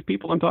out who these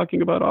people I'm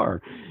talking about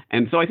are.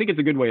 And so I think it's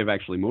a good way of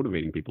actually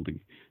motivating people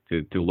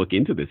to look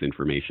into this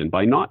information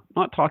by not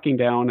talking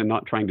down and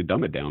not trying to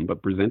dumb it down,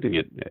 but presenting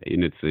it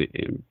in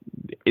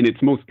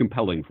its most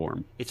compelling form.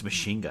 It's a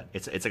machine gun.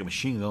 It's like a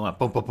machine gun going on,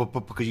 boom, boom, boom,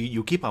 boom, because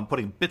you keep on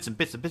putting bits and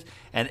bits and bits,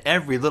 and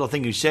every little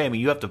thing you say, I mean,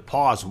 you have to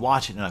pause,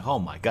 watch it, and like, oh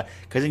my god,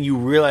 because then you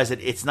realize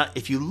that it's not.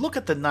 If you look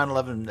at the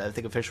 9/11, I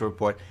think, official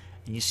report,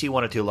 and you see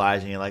one or two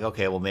lies, and you're like,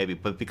 okay, well maybe,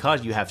 but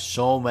because you have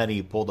so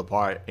many pulled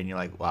apart, and you're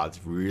like, wow,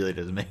 this really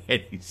doesn't make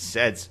any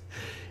sense.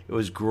 It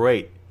was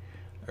great.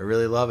 I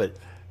really love it.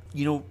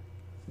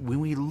 When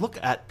we look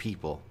at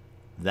people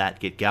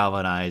that get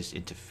galvanized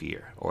into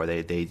fear, or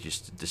they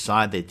just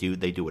decide they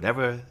do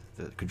whatever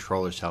the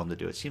controllers tell them to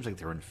do, it seems like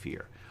they're in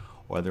fear,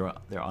 or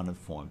they're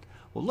uninformed.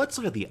 Well, let's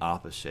look at the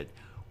opposite.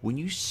 When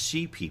you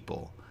see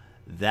people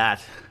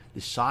that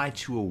decide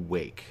to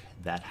awake,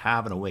 that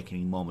have an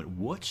awakening moment,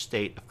 what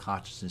state of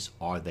consciousness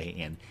are they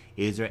in?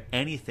 Is there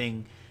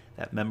anything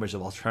that members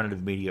of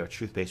alternative media or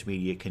truth-based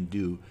media can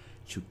do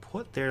to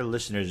put their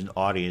listeners and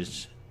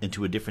audience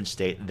into a different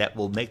state that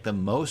will make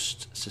them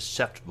most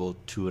susceptible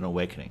to an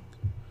awakening?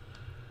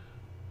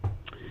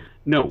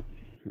 No,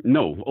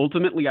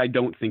 ultimately I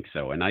don't think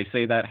so. And I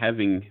say that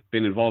having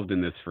been involved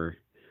in this for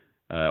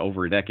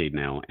over a decade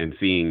now and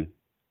seeing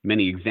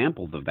many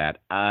examples of that.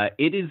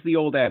 It is the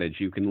old adage,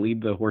 you can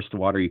lead the horse to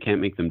water, you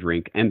can't make them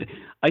drink. And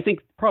I think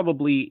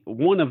probably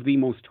one of the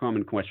most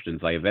common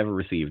questions I have ever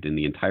received in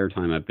the entire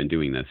time I've been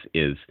doing this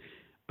is,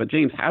 but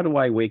James, how do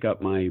I wake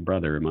up my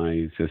brother,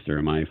 my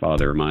sister, my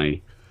father,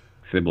 my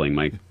sibling,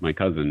 my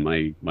cousin,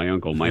 my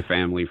uncle, my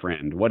family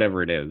friend,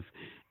 whatever it is?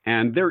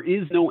 And there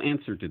is no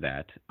answer to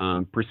that,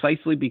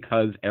 precisely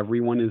because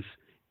everyone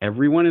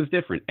is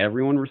different.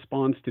 Everyone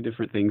responds to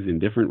different things in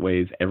different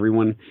ways.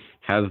 Everyone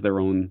has their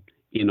own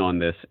in on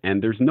this,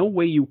 and there's no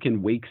way you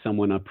can wake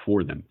someone up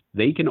for them.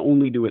 They can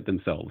only do it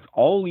themselves.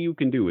 All you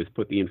can do is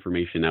put the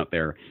information out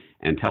there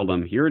and tell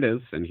them, here it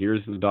is, and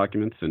here's the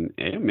documents, and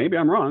hey, maybe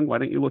I'm wrong. Why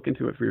don't you look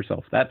into it for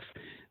yourself? That's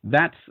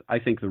I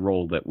think, the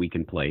role that we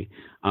can play.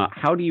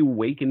 How do you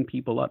waken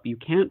people up? You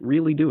can't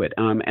really do it.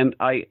 And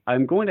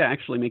I'm going to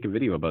actually make a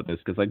video about this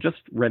because I just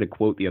read a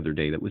quote the other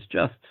day that was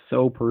just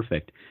so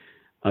perfect.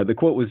 The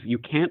quote was, you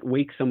can't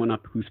wake someone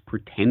up who's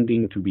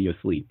pretending to be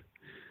asleep.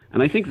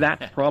 And I think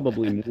that's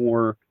probably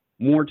more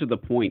to the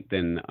point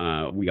than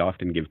we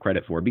often give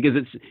credit for, because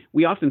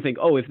we often think,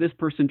 oh, if this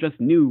person just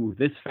knew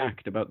this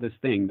fact about this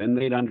thing, then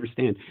they'd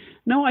understand.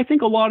 No, I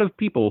think a lot of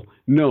people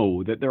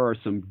know that there are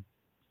some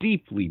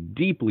deeply,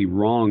 deeply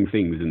wrong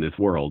things in this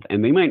world,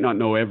 and they might not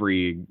know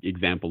every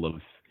example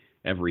of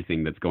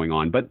everything that's going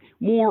on, but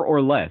more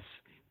or less,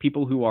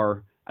 people who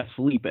are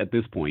asleep at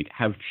this point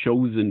have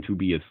chosen to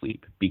be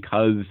asleep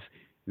because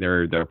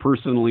they're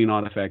personally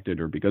not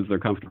affected, or because they're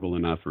comfortable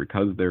enough, or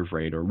because they're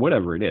afraid, or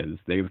whatever it is.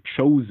 They've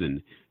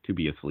chosen to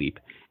be asleep,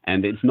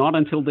 and it's not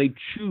until they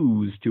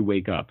choose to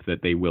wake up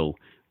that they will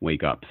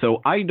wake up.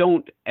 So I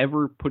don't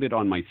ever put it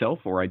on myself,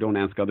 or I don't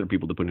ask other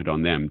people to put it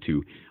on them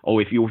to, oh,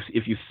 if you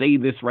say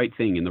this right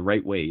thing in the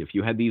right way, if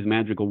you had these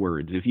magical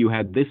words, if you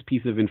had this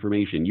piece of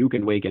information, you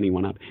can wake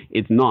anyone up.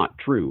 It's not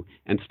true.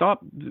 And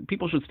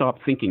people should stop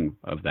thinking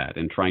of that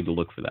and trying to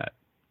look for that.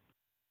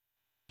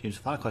 James,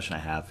 the final question I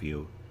have for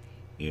you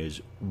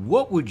is,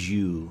 what would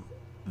you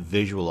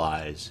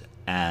visualize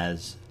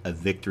as a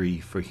victory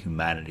for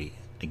humanity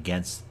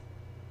against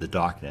the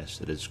darkness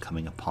that is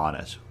coming upon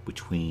us,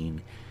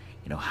 between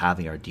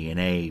having our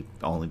DNA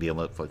only be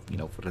able to, for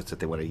instance, that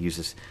they want to use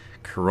this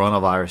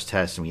coronavirus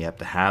test, and we have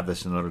to have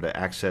this in order to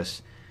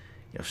access,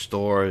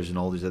 stores and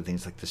all these other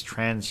things, like this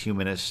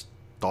transhumanist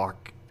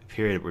dark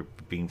period we're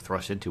being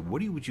thrust into.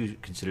 What would you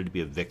consider to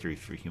be a victory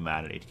for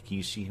humanity? Can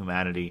you see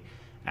humanity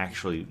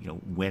actually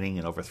winning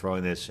and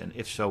overthrowing this? And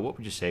if so, what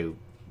would you say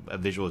a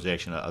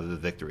visualization of the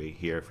victory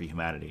here for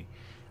humanity,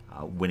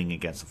 winning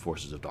against the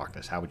forces of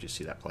darkness? How would you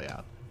see that play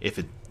out, if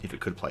it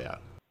could play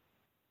out?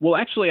 Well,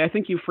 actually, I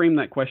think you framed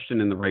that question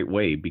in the right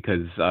way,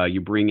 because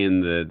you bring in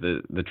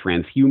the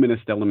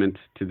transhumanist element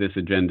to this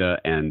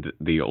agenda and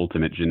the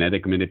ultimate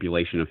genetic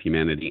manipulation of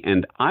humanity.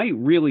 And I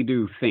really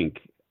do think,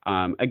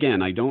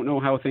 again, I don't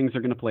know how things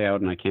are going to play out,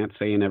 and I can't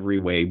say in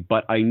every way,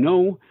 but I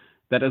know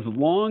that as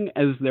long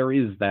as there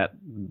is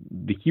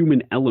the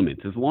human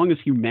element, as long as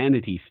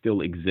humanity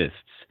still exists,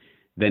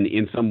 then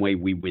in some way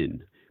we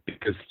win.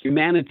 Because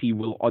humanity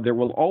there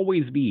will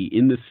always be,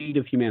 in the seed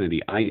of humanity,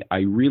 I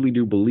really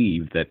do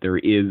believe that there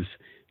is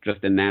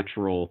just a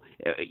natural,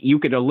 you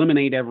could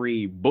eliminate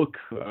every book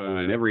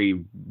and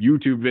every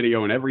YouTube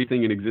video and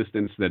everything in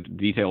existence that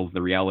details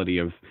the reality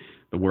of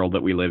the world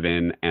that we live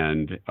in,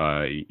 and,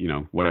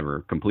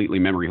 whatever, completely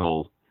memory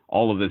hole,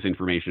 all of this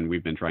information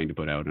we've been trying to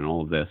put out and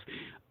all of this.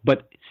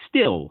 But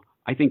still,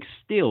 I think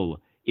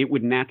it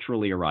would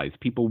naturally arise.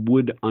 People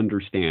would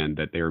understand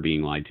that they're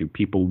being lied to.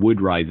 People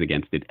would rise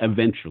against it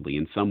eventually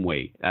in some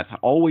way. That's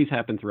always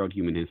happened throughout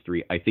human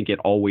history. I think it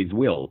always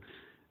will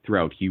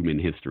throughout human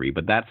history.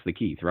 But that's the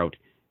key, throughout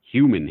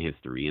human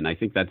history. And I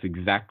think that's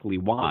exactly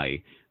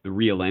why the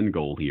real end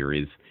goal here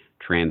is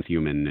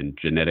transhuman and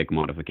genetic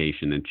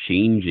modification and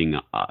changing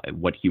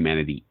what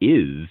humanity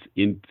is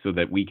so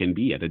that we can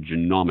be at a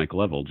genomic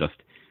level,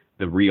 just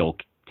the real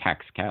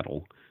tax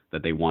cattle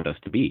that they want us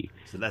to be.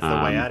 So that's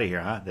the way out of here,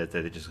 huh? That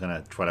they're just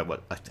going to try to,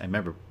 I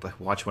remember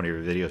watching one of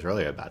your videos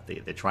earlier about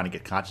they're trying to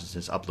get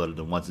consciousness uploaded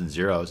to ones and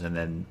zeros, and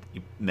then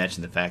you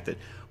mentioned the fact that,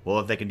 well,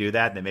 if they can do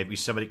that, then maybe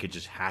somebody could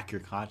just hack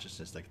your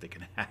consciousness like they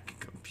can hack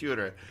a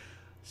computer.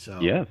 So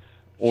yes.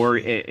 Or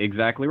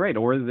exactly right.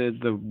 Or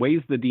the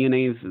ways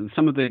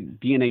some of the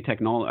DNA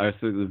technology,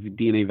 so the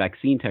DNA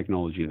vaccine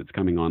technology that's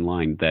coming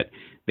online, that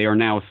they are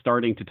now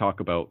starting to talk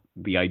about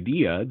the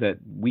idea that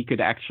we could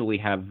actually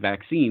have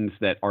vaccines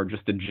that are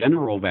just a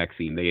general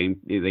vaccine.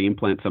 They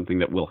implant something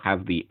that will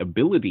have the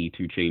ability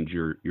to change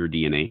your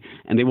DNA,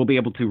 and they will be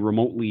able to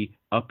remotely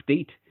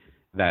update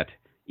that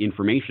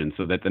information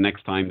so that the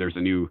next time there's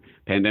a new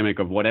pandemic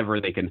of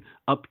whatever, they can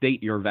update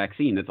your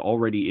vaccine that's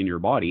already in your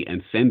body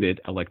and send it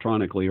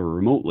electronically or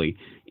remotely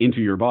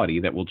into your body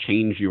that will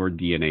change your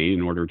DNA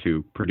in order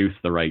to produce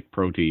the right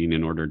protein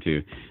in order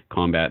to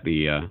combat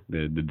the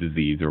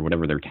disease or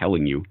whatever they're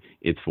telling you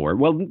it's for.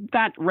 Well,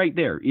 that right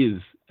there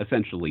is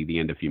essentially the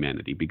end of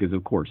humanity, because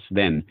of course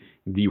then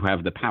you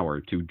have the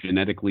power to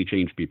genetically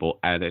change people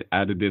at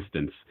a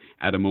distance,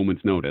 at a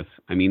moment's notice.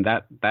 I mean,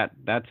 that's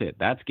it.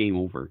 That's game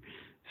over.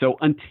 So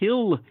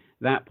until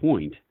that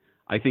point,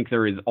 I think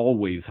there is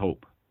always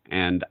hope.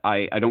 And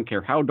I don't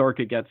care how dark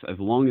it gets, as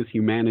long as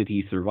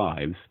humanity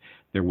survives,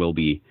 there will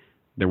be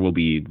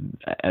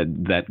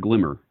that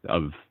glimmer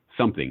of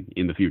something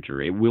in the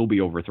future. It will be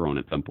overthrown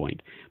at some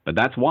point. But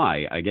that's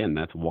why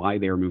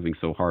they're moving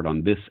so hard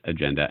on this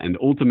agenda. And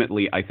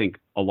ultimately, I think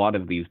a lot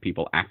of these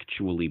people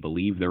actually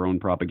believe their own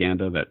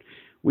propaganda, that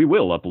we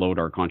will upload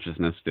our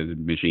consciousness to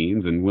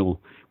machines and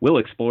we'll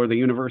explore the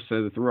universe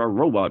through our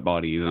robot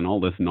bodies and all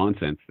this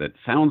nonsense that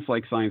sounds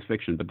like science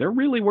fiction, but they're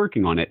really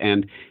working on it.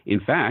 And in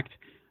fact,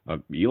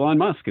 Elon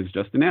Musk has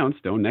just announced,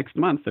 next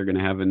month they're going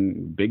to have a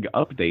big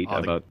update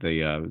about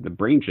the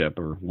brain chip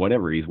or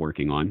whatever he's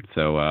working on.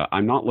 So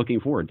I'm not looking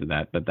forward to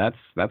that, but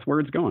that's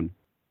where it's going.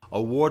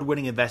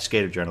 Award-winning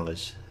investigative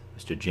journalist,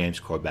 Mr. James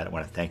Corbett, I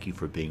want to thank you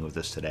for being with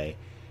us today.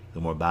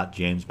 Learn more about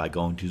James by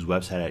going to his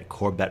website at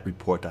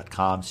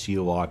corbettreport.com,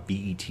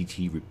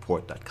 CORBETT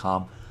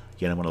report.com.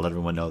 Again, I want to let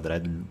everyone know that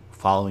I've been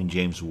following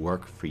James'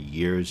 work for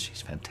years.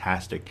 He's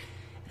fantastic.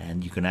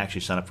 And you can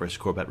actually sign up for his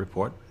Corbett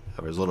Report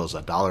for as little as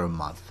 $1 a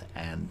month.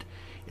 And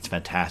it's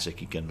fantastic.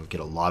 You can get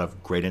a lot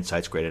of great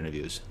insights, great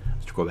interviews.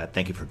 Mr. Corbett,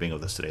 thank you for being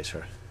with us today,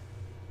 sir.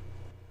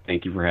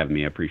 Thank you for having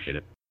me. I appreciate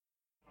it.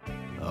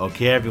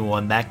 Okay,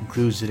 everyone, that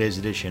concludes today's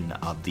edition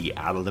of the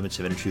Outer Limits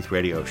of Inner Truth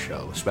radio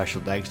show.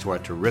 Special thanks to our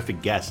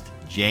terrific guest,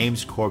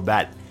 James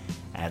Corbett,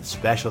 and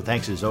special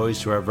thanks as always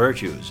to our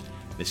virtues,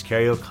 Miss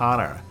Carrie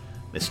O'Connor,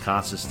 Miss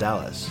Constance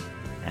Dallas,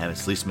 and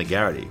Miss Lisa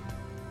McGarity.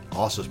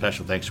 Also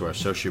special thanks to our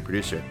associate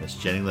producer, Miss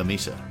Jenny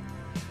Lamisa.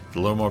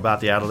 To learn more about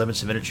the Outer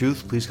Limits of Inner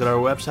Truth, please go to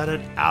our website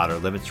at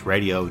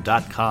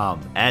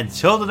outerlimitsradio.com.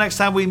 Until the next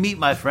time we meet,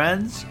 my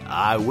friends,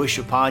 I wish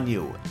upon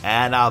you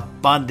an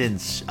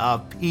abundance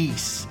of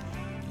peace,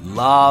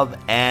 love,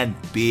 and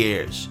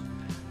beers.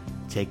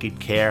 Take good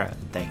care,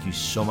 and thank you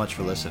so much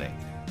for listening.